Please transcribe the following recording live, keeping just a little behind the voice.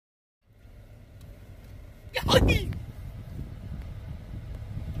Hi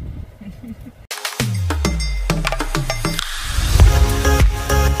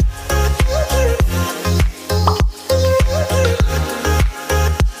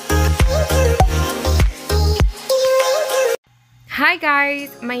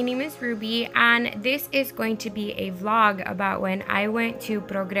guys, my name is Ruby and this is going to be a vlog about when I went to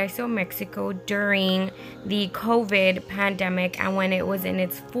Progreso, Mexico during the COVID pandemic and when it was in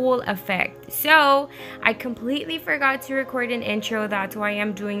its full effect. So I completely forgot to record an intro. That's why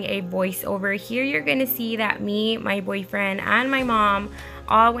I'm doing a voiceover. Here you're gonna see that me, my boyfriend, and my mom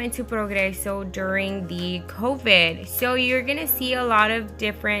all went to Progreso during the COVID. So you're gonna see a lot of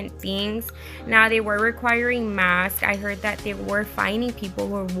different things. Now they were requiring masks. I heard that they were finding people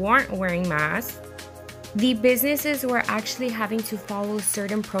who weren't wearing masks. The businesses were actually having to follow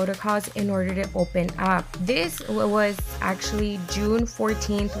certain protocols in order to open up. This was actually June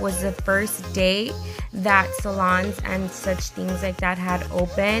 14th was the first day that salons and such things like that had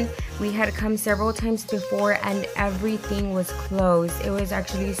opened. We had come several times before and everything was closed. It was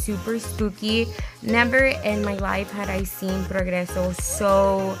actually super spooky. Never in my life had I seen Progreso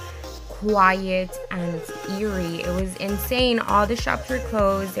so quiet and eerie. It was insane. All the shops were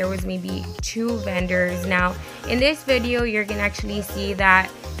closed. There was maybe 2 vendors. Now in this video you're gonna actually see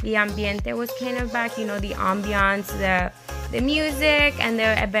that the ambiente was kind of back, you know, the ambiance, the music, and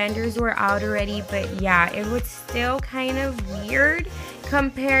the vendors were out already. But yeah, it was still kind of weird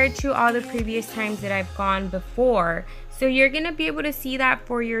compared to all the previous times that I've gone before. So you're gonna be able to see that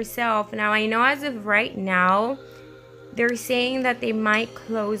for yourself. Now I know as of right now they're saying that they might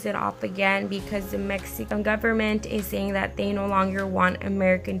close it off again because the Mexican government is saying that they no longer want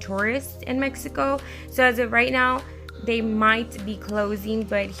American tourists in Mexico. So as of right now, they might be closing,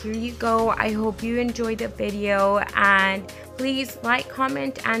 but here you go. I hope you enjoyed the video and please like,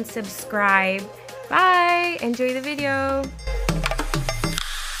 comment, and subscribe. Bye! Enjoy the video!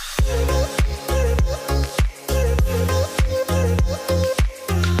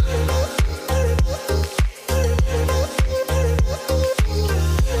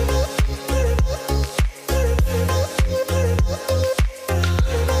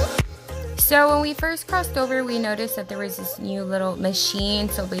 So when we first crossed over, we noticed that there was this new little machine.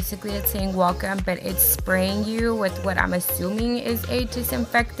 So basically it's saying welcome, but it's spraying you with what I'm assuming is a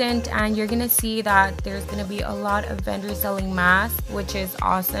disinfectant. And you're gonna see that there's gonna be a lot of vendors selling masks, which is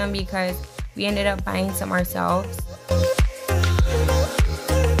awesome because we ended up buying some ourselves.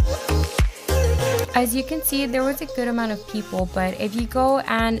 As you can see, there was a good amount of people, but if you go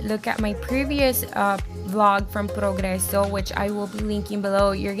and look at my previous vlog from Progreso, which I will be linking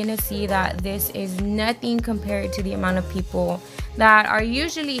below, you're gonna see that this is nothing compared to the amount of people that are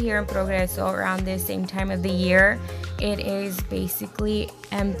usually here in Progreso around this same time of the year. It is basically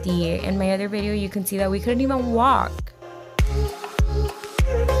empty. In my other video, you can see that we couldn't even walk.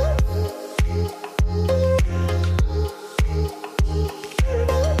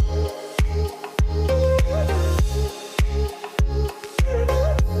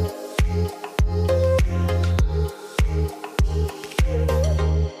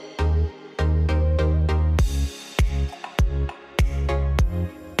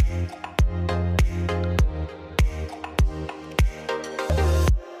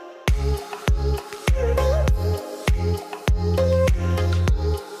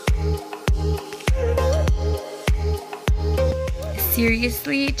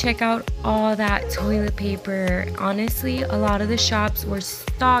 Seriously, check out all that toilet paper. Honestly, a lot of the shops were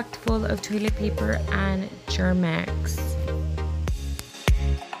stocked full of toilet paper and Germex.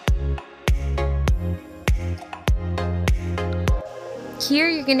 Here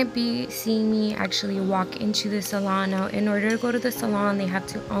you're gonna be seeing me actually walk into the salon. Now in order to go to the salon, they have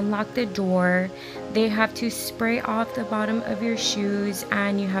to unlock the door, they have to spray off the bottom of your shoes,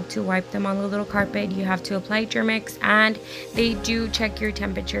 and you have to wipe them on the little carpet. You have to apply Germex, and they do check your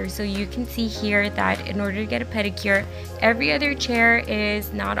temperature. So you can see here that in order to get a pedicure, every other chair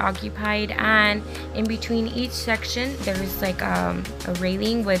is not occupied, and in between each section there's like a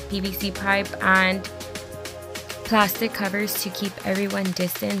railing with PVC pipe and plastic covers to keep everyone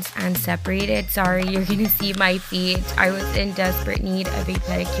distanced and separated. Sorry, you're gonna see my feet. I was in desperate need of a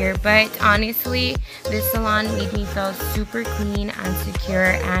pedicure, but honestly, this salon made me feel super clean and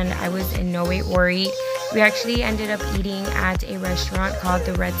secure, and I was in no way worried. We actually ended up eating at a restaurant called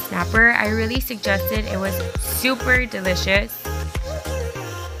the Red Snapper. I really suggest it. It was super delicious.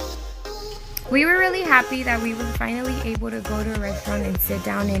 We were really happy that we were finally able to go to a restaurant and sit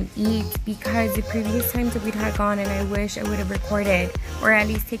down and eat, because the previous times that we had gone, and I wish I would have recorded or at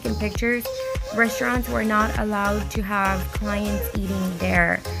least taken pictures, restaurants were not allowed to have clients eating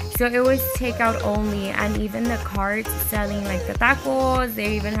there. So it was takeout only, and even the carts selling like the tacos,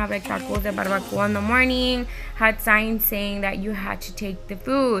 they even have like tacos de barbacoa in the morning, had signs saying that you had to take the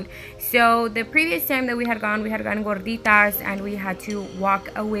food. So the previous time that we had gone gorditas, and we had to walk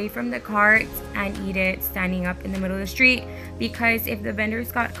away from the carts and eat it standing up in the middle of the street, because if the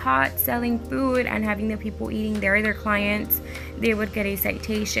vendors got caught selling food and having the people eating there, their clients, they would get a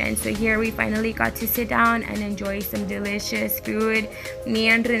citation. So here we finally got to sit down and enjoy some delicious food. Me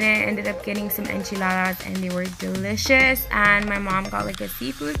and Rene ended up getting some enchiladas, and they were delicious, and my mom got like a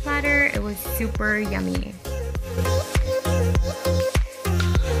seafood platter. It was super yummy.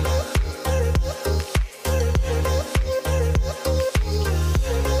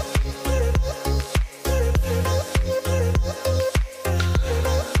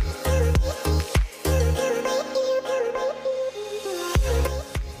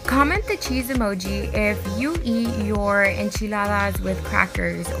 Comment the cheese emoji if you eat your enchiladas with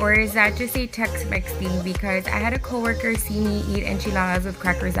crackers, or is that just a Tex-Mex thing? Because I had a coworker see me eat enchiladas with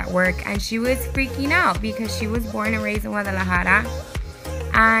crackers at work, and she was freaking out because she was born and raised in Guadalajara,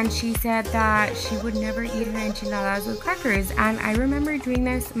 and she said that she would never eat her enchiladas with crackers. And I remember doing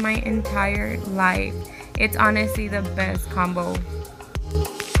this my entire life. It's honestly the best combo.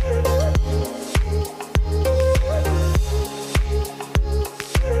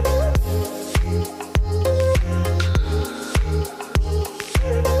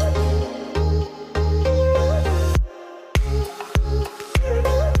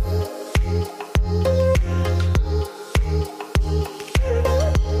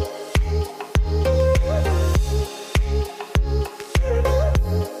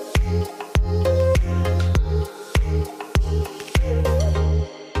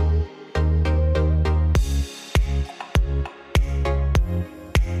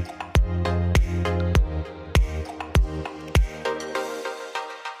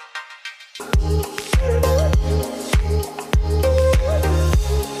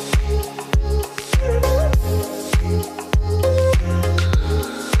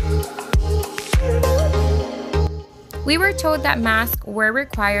 We were told that masks were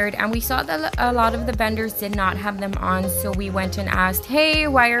required, and we saw that a lot of the vendors did not have them on, so we went and asked, hey,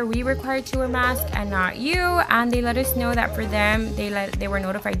 why are we required to wear masks and not you? And they let us know that for them, they were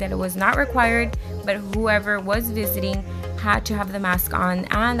notified that it was not required, but whoever was visiting had to have the mask on,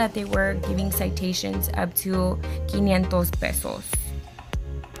 and that they were giving citations up to 500 pesos.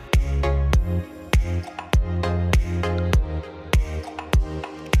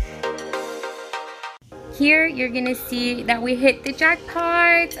 Here you're gonna see that we hit the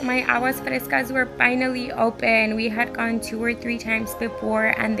jackpot. My aguas frescas were finally open. We had gone 2 or 3 times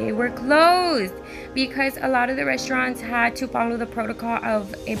before, and they were closed because a lot of the restaurants had to follow the protocol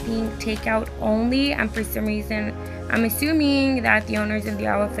of it being takeout only, and for some reason I'm assuming that the owners of the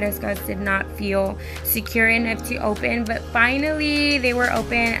agua frescas did not feel secure enough to open. But finally they were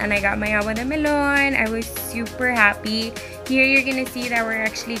open, and I got my agua de melon. I was super happy. Here you're gonna see that we're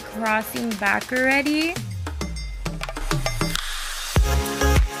actually crossing back already.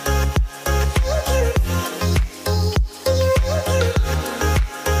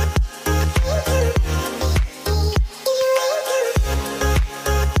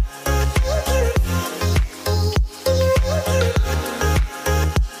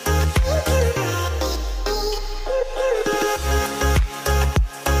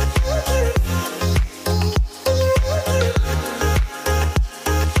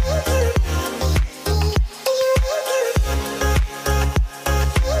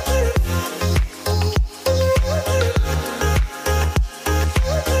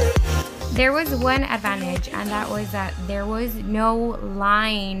 There was one advantage, and that was that there was no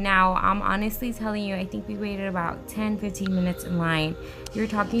line. Now, I'm honestly telling you, I think we waited about 10-15 minutes in line. You're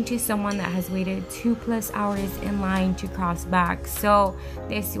talking to someone that has waited 2+ hours in line to cross back. So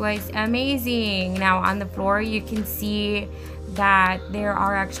this was amazing. Now on the floor, you can see that there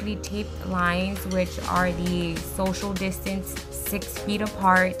are actually taped lines, which are the social distance 6 feet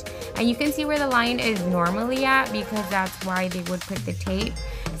apart. And you can see where the line is normally at, because that's why they would put the tape.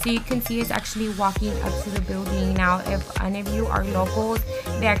 So you can see it's actually walking up to the building. Now, if any of you are locals,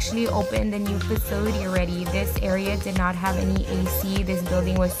 they actually opened the new facility already. This area did not have any AC. This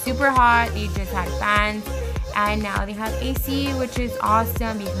building was super hot. They just had fans. And now they have AC, which is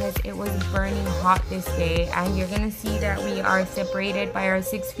awesome because it was burning hot this day. And you're gonna see that we are separated by our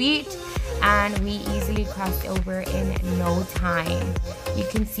 6 feet, and we easily crossed over in no time. You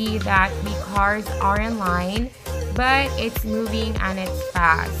can see that the cars are in line, but it's moving and it's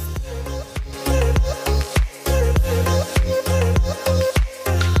fast.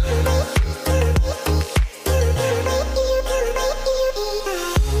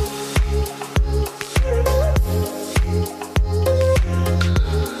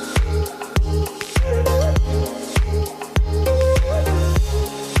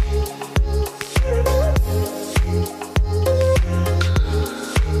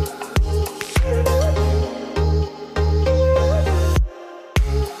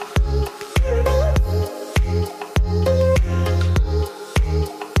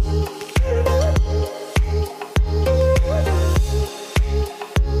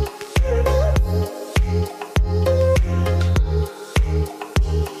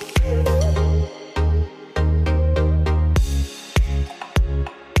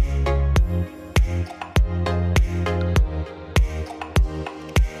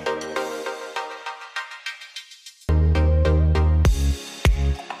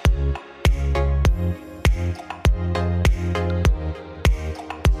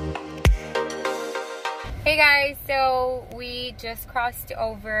 So we just crossed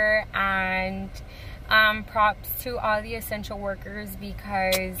over, and props to all the essential workers,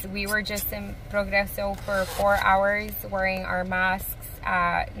 because we were just in Progreso for 4 hours wearing our masks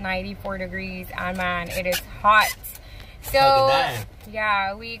at 94 degrees, and man, it is hot. So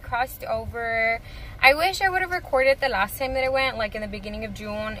yeah, we crossed over. I wish I would have recorded the last time that I went, like in the beginning of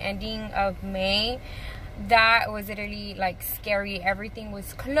June, ending of May. That was literally like scary. Everything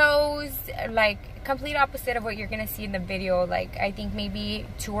was closed, like complete opposite of what you're gonna see in the video. Like I think maybe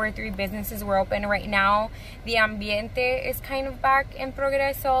 2 or 3 businesses were open right now. The ambiente is kind of back in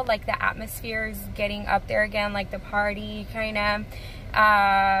Progreso, like the atmosphere is getting up there again, like the party kind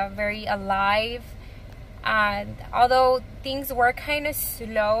of very alive. And although things were kind of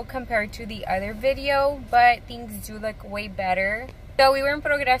slow compared to the other video, but things do look way better. So we were in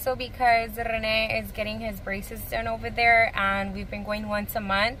Progreso because Rene is getting his braces done over there, and we've been going once a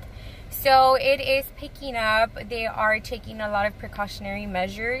month. So it is picking up. They are taking a lot of precautionary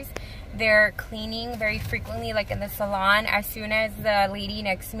measures. They're cleaning very frequently, like in the salon. As soon as the lady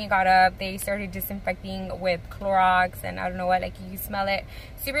next to me got up, they started disinfecting with Clorox and I don't know what, like you smell it.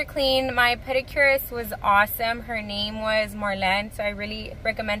 Super clean. My pedicurist was awesome. Her name was Marlene, so I really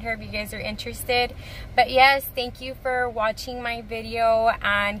recommend her if you guys are interested. But yes, thank you for watching my video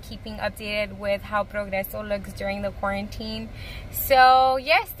and keeping updated with how Progreso looks during the quarantine. So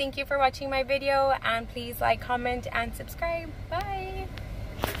yes, thank you for watching my video, and please like, comment, and subscribe. Bye.